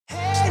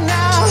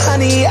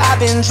I've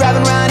been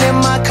driving around in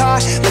my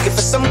car, looking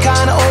for some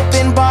kind of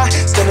open bar.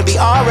 It's gonna be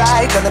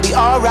alright, gonna be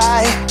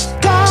alright.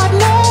 Got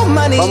no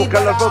money,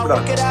 but I'll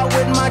work it out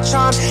with my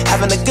charm.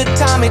 Having a good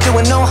time, ain't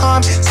doing no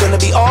harm. It's gonna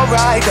be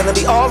alright, gonna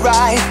be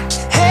alright.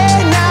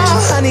 Hey now,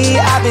 honey,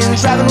 I've been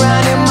driving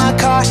around in my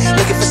car,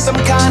 looking for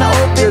some kind of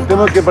open bar.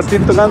 Tenemos que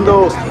partir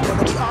tocando.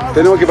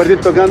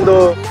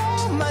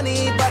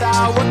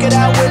 I'll work it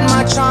out with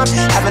my charm.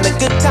 Having a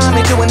good time,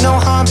 ain't doing no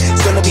harm.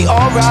 It's gonna be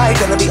alright,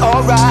 gonna be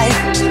alright.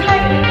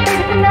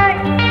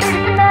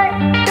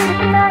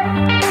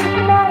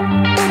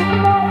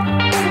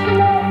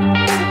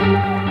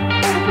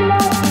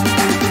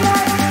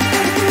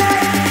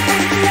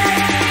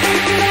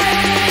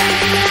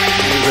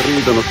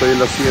 No estoy en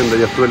la hacienda,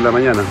 ya estuve en la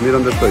mañana. Mira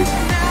dónde estoy.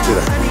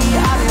 Mira.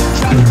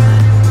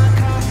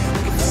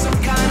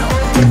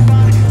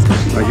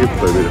 Aquí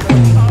estoy, mira.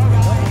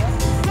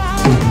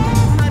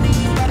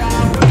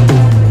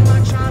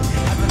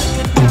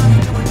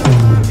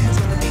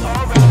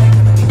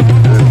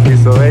 En el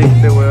piso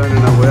 20, weón, en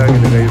una weá que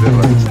le caí de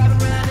rancho.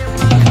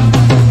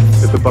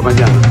 Esto es para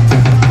mañana.